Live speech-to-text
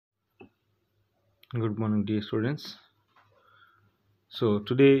Good morning, dear students. So,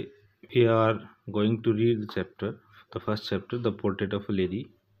 today we are going to read the first chapter, The Portrait of a Lady,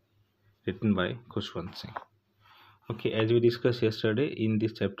 written by Khushwant Singh. Okay, as we discussed yesterday, in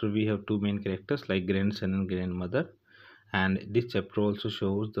this chapter we have two main characters like grandson and grandmother, and this chapter also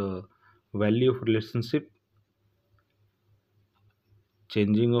shows the value of relationship,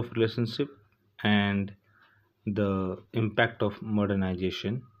 changing of relationship, and the impact of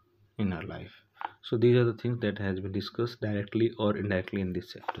modernization in our life. So these are the things that has been discussed directly or indirectly in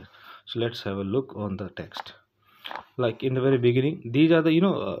this chapter. So let's have a look on the text. Like in the very beginning, these are the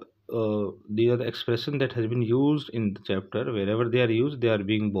these are the expression that has been used in the chapter. Wherever they are used, they are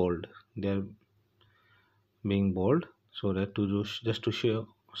being bold. They are being bold so that just to show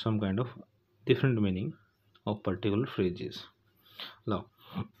some kind of different meaning of particular phrases. Now,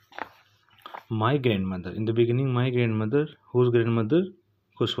 my grandmother. In the beginning, my grandmother, whose grandmother,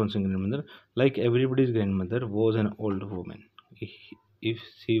 Kushwant Singh grandmother, like everybody's grandmother, was an old woman. If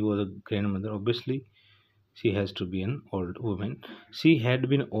she was a grandmother, obviously she has to be an old woman. She had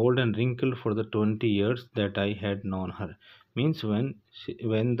been old and wrinkled for the 20 years that I had known her. Means when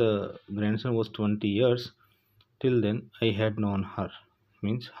the grandson was 20 years, till then I had known her.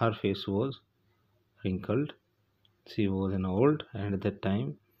 Means her face was wrinkled. She was an old, and at that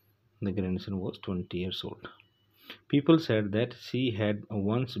time the grandson was 20 years old. People said that she had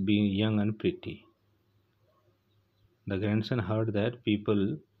once been young and pretty. The grandson heard that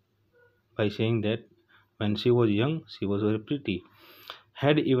people by saying that when she was young, she was very pretty,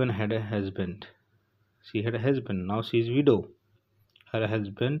 had even had a husband. She had a husband, now she is widow. Her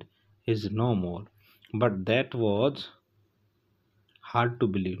husband is no more. But that was hard to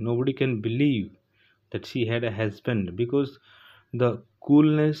believe. Nobody can believe that she had a husband because the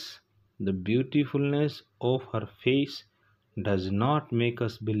coolness, the beautifulness of her face does not make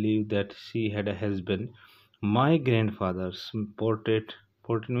us believe that she had a husband. My grandfather's portrait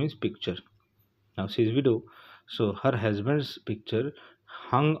means picture. Now she is widow, so her husband's picture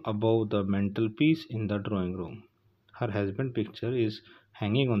hung above the mantelpiece in the drawing room. Her husband picture is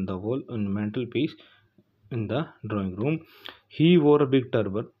hanging on the wall on the mantelpiece in the drawing room. He wore a big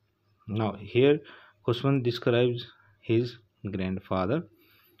turban. Now here Kushman describes his grandfather.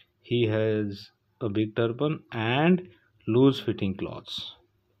 He has a big turban and loose fitting clothes.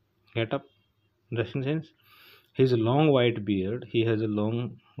 Get up, dressing sense. His long white beard, he has a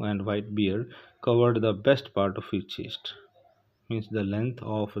long and white beard, covered the best part of his chest. Means the length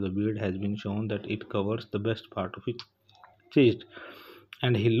of the beard has been shown that it covers the best part of his chest.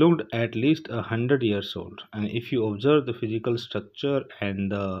 And he looked at least 100 years old. And if you observe the physical structure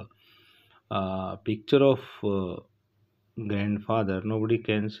and the picture of grandfather, nobody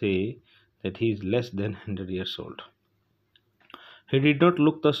can say that he is less than 100 years old. He did not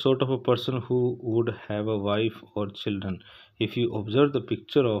look the sort of a person who would have a wife or children. If you observe the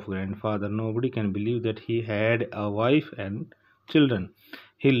picture of grandfather, nobody can believe that he had a wife and children.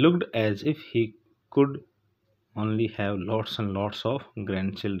 He looked as if he could only have lots and lots of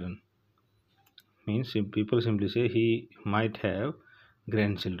grandchildren. Means people simply say he might have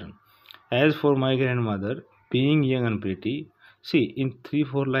grandchildren. As for my grandmother, being young and pretty, see in 3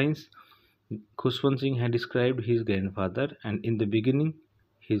 4 lines Khushwant Singh had described his grandfather, and in the beginning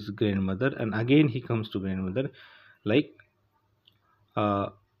his grandmother, and again he comes to grandmother. Like, uh,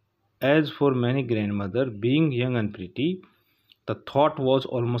 as for many grandmother, being young and pretty, the thought was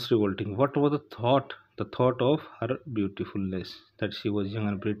almost revolting. What was the thought? The thought of her beautifulness, that she was young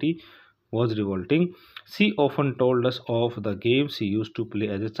and pretty, was revolting. She often told us of the games she used to play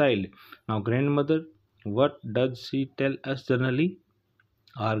as a child. Now, grandmother, what does she tell us generally?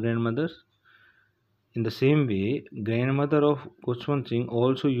 Our grandmothers, in the same way, grandmother of Kushwant Singh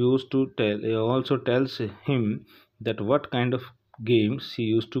also used to also tells him that what kind of games she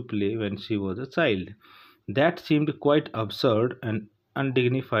used to play when she was a child. That seemed quite absurd and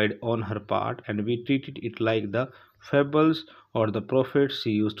undignified on her part, and we treated it like the fables or the prophets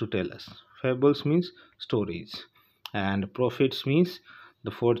she used to tell us. Fables means stories, and prophets means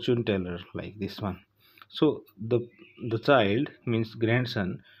the fortune teller, like this one. So the child means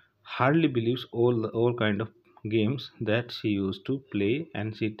grandson hardly believes all kind of games that she used to play,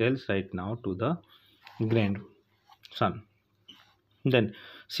 and she tells right now to the grandson. Then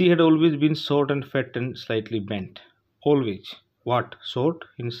she had always been short and fat and slightly bent. Always. What? Short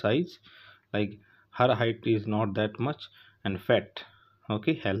in size? Like her height is not that much, and fat.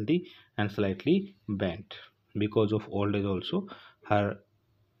 Okay, healthy and slightly bent. Because of old age also, her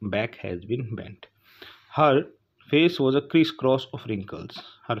back has been bent. Her face was a crisscross of wrinkles.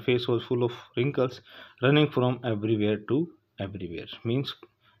 Her face was full of wrinkles running from everywhere to everywhere. Means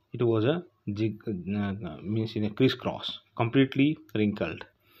it was a means in a crisscross, completely wrinkled.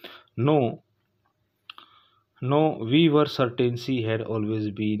 No, no, we were certain she had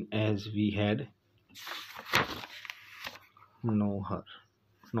always been as we had know her,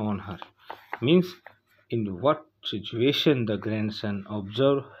 known her. Means in what situation the grandson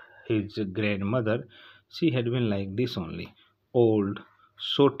observed his grandmother, she had been like this only, old,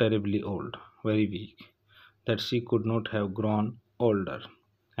 so terribly old, very weak, that she could not have grown older,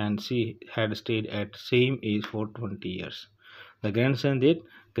 and she had stayed at same age for 20 years. The grandson did,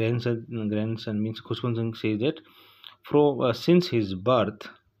 grandson means Khushwant Singh says that from since his birth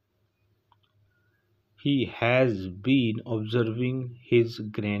he has been observing his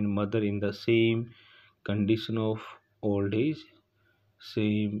grandmother in the same condition of old age,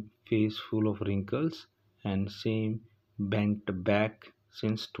 same face full of wrinkles, and same bent back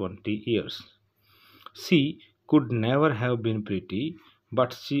since 20 years. She could never have been pretty,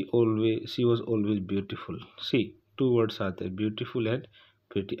 but she was always beautiful. See, two words are there, beautiful and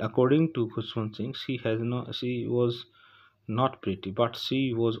pretty. According to Khushwant Singh, she was not pretty, but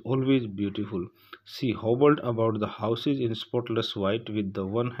she was always beautiful. She hobbled about the houses in spotless white with the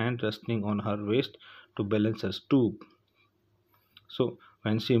one hand resting on her waist to balance her stoop. So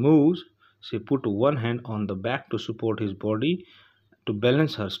when she moves, she put one hand on the back to support his body to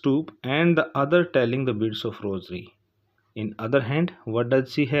balance her stoop and the other telling the beads of rosary. In other hand, what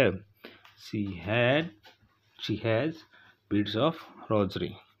does she have? She had she has beads of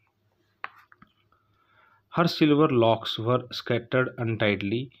rosary. Her silver locks were scattered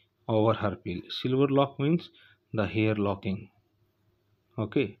untidily over her pale. Silver lock means the hair locking.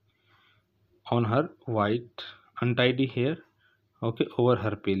 Okay, on her white untidy hair. Okay, over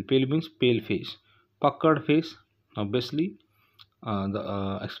her pale. Pale means pale face. Puckered face, obviously,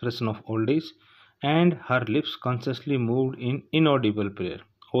 the expression of old age, and her lips consciously moved in inaudible prayer.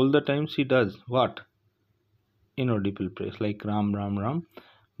 All the time she does what? Inaudible prayers like Ram Ram Ram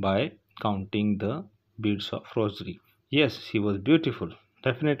by counting the beads of rosary. Yes, she was beautiful.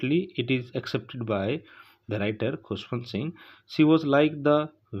 Definitely, it is accepted by the writer Khushwant Singh. She was like the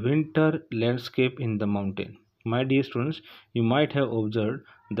winter landscape in the mountain. My dear students, you might have observed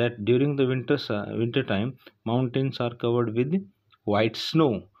that during the winter time, mountains are covered with white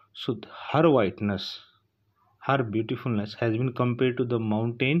snow. So her whiteness, her beautifulness has been compared to the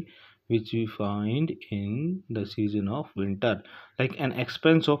mountain which we find in the season of winter, like an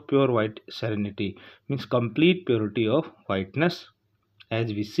expanse of pure white serenity, means complete purity of whiteness.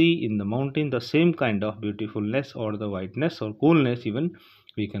 As we see in the mountain, the same kind of beautifulness or the whiteness or coolness even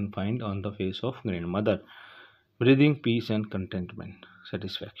we can find on the face of grandmother, breathing peace and contentment,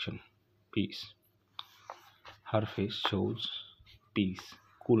 satisfaction, peace. Her face shows peace,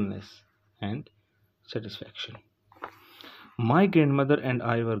 coolness, and satisfaction. My grandmother and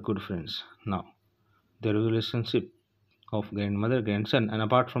I were good friends. Now, there was a relationship of grandmother, grandson, and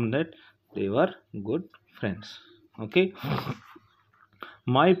apart from that, they were good friends. Okay.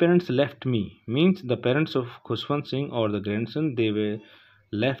 My parents left me means the parents of Khushwant Singh or the grandson they were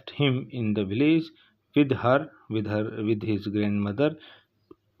left him in the village with his grandmother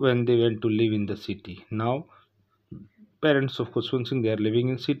when they went to live in the city. Now parents of Khushwant Singh they are living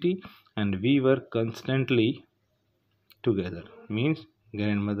in city and we were constantly together means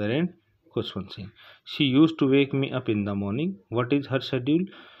grandmother and Khushwant Singh. She used to wake me up in the morning. What is her schedule?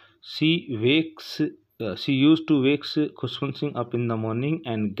 She used to wake Khushwant Singh up in the morning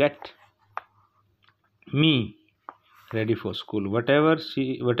and get me ready for school. Whatever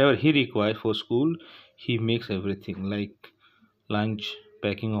he requires for school, he makes everything like lunch,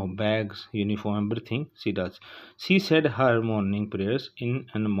 packing of bags, uniform, everything she does. She said her morning prayers in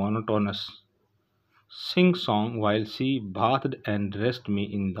a monotonous sing song while she bathed and dressed me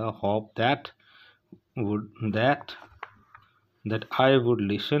in the hope would that that I would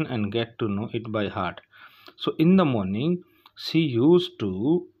listen and get to know it by heart. So in the morning she used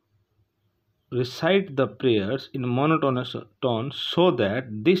to recite the prayers in monotonous tone so that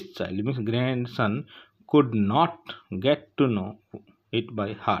this child, means grandson, could not get to know it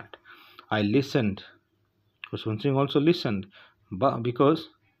by heart. I listened. Kushwant Singh also listened, but because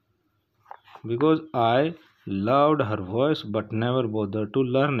I loved her voice but never bothered to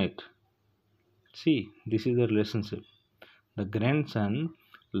learn it. See, this is the relationship. The grandson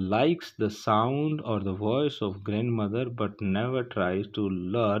likes the sound or the voice of grandmother but never tries to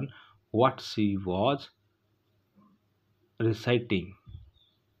learn what she was reciting.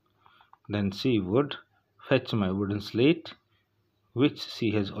 Then she would fetch my wooden slate, which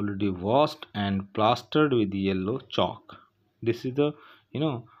she has already washed and plastered with yellow chalk. This is the you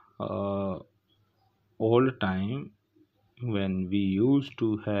know old time when we used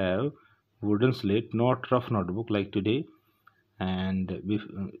to have wooden slate, not rough notebook like today. And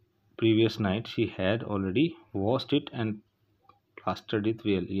previous night she had already washed it and plastered it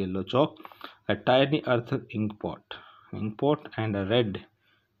with yellow chalk, a tiny earthen ink pot and a red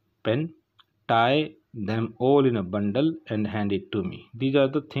pen. Tie them all in a bundle and hand it to me. These are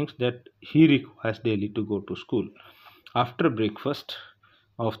the things that he requires daily to go to school. After breakfast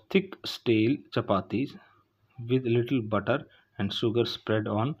of thick stale chapatis with little butter and sugar spread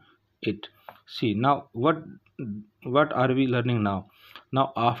on it. See now what are we learning now?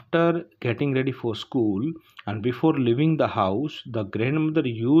 Now after getting ready for school and before leaving the house, the grandmother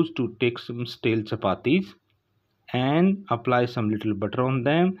used to take some stale chapatis and apply some little butter on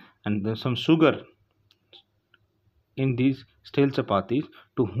them and then some sugar in these stale chapatis.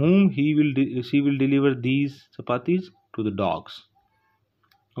 To whom she will deliver these chapatis? To the dogs.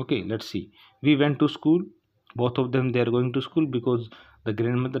 Okay, let's see. We went to school. Both of them, they are going to school because the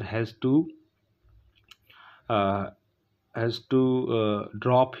grandmother uh,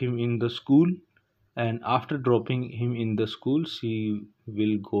 drop him in the school, and after dropping him in the school she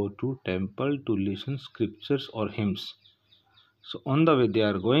will go to temple to listen scriptures or hymns. So on the way they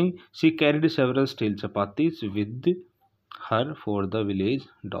are going, she carried several stale chapatis with her for the village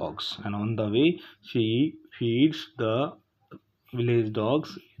dogs, and on the way she feeds the village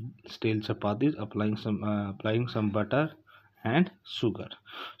dogs stale chapatis, applying some butter and sugar.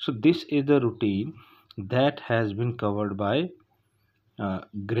 So this is the routine that has been covered by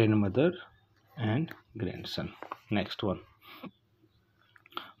grandmother and grandson. Next one.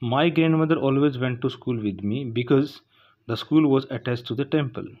 My grandmother always went to school with me because the school was attached to the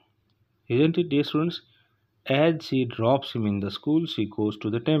temple. Isn't it, dear students? As she drops him in the school, she goes to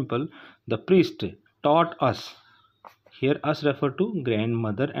the temple. The priest taught us, here us refer to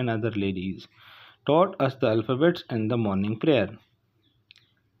grandmother and other ladies, taught us the alphabets and the morning prayer.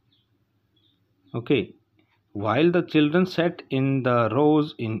 Okay. While the children sat in the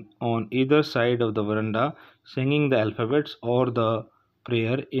rows on either side of the veranda, singing the alphabets or the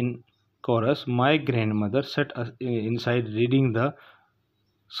prayer in chorus, my grandmother sat inside reading the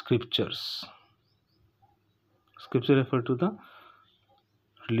scriptures. Scripture refer to the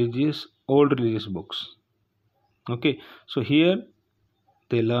old religious books. Okay, so here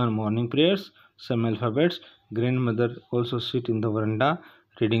they learn morning prayers, some alphabets. Grandmother also sit in the veranda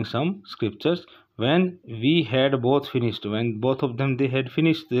reading some scriptures. When both of them they had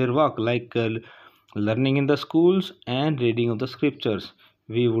finished their work, like learning in the schools and reading of the scriptures,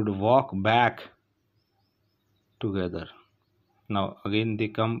 we would walk back together. Now again they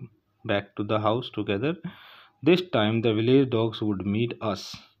come back to the house together. This time the village dogs would meet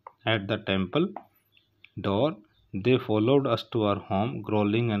us at the temple door. They followed us to our home,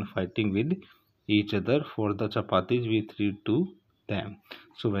 growling and fighting with each other for the chapatis we threw to them.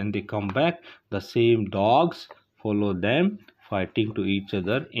 So when they come back, the same dogs follow them, fighting to each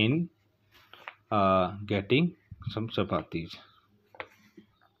other in getting some chapatis.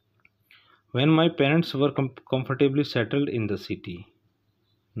 When my parents were comfortably settled in the city,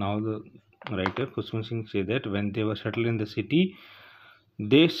 now the writer Kusum Singh say that when they were settled in the city,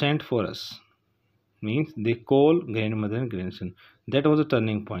 they sent for us, means they call grandmother and grandson. That was a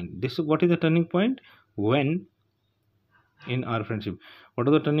turning point. This what is the turning point? When in our friendship, what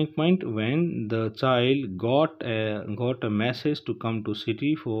was the turning point? When the child got a message to come to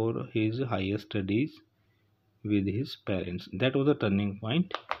city for his higher studies with his parents. That was the turning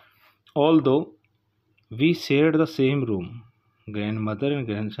point. Although we shared the same room, grandmother and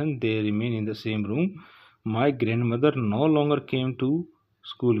grandson, they remain in the same room. My grandmother no longer came to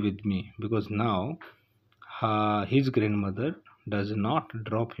school with me because now his grandmother does not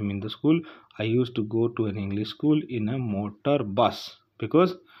drop him in the school. I used to go to an English school in a motor bus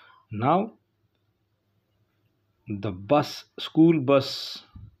because now the school bus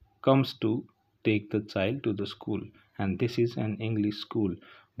comes to take the child to the school, and this is an English school.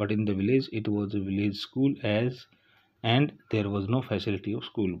 But in the village, it was a village school and there was no facility of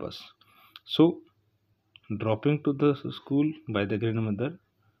school bus. So dropping to the school by the grandmother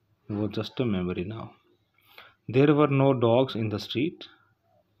was just a memory now. There were no dogs in the street.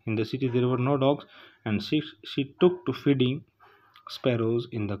 In the city, there were no dogs, and she took to feeding sparrows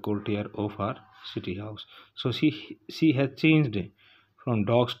in the courtyard of her city house. So she has changed from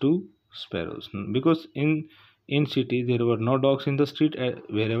dogs to sparrows because in city there were no dogs in the street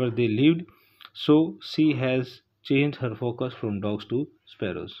wherever they lived. So she has changed her focus from dogs to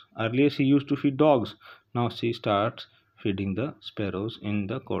sparrows. Earlier she used to feed dogs. Now she starts feeding the sparrows in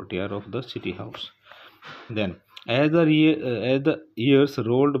the courtyard of the city house. Then, as the years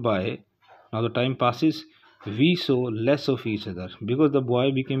rolled by, now the time passes, we saw less of each other because the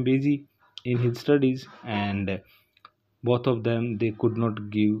boy became busy in his studies, and both of them, they could not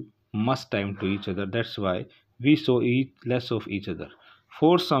give much time to each other. That's why we saw less of each other.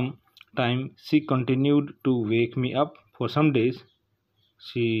 For some time she continued to wake me up. For some days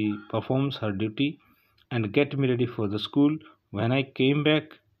she performs her duty and get me ready for the school. When I came back,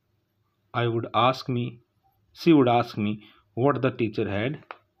 I would ask me she would ask me what the teacher had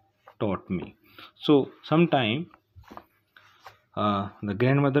taught me. So sometime the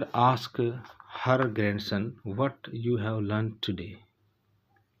grandmother asked her grandson, what you have learned today.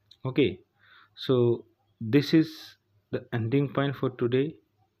 Okay, so this is the ending point for today.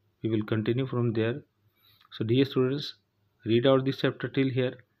 We will continue from there. So dear students, read out this chapter till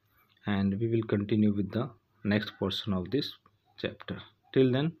here, and we will continue with the next portion of this chapter.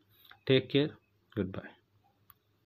 Till then, take care. Goodbye.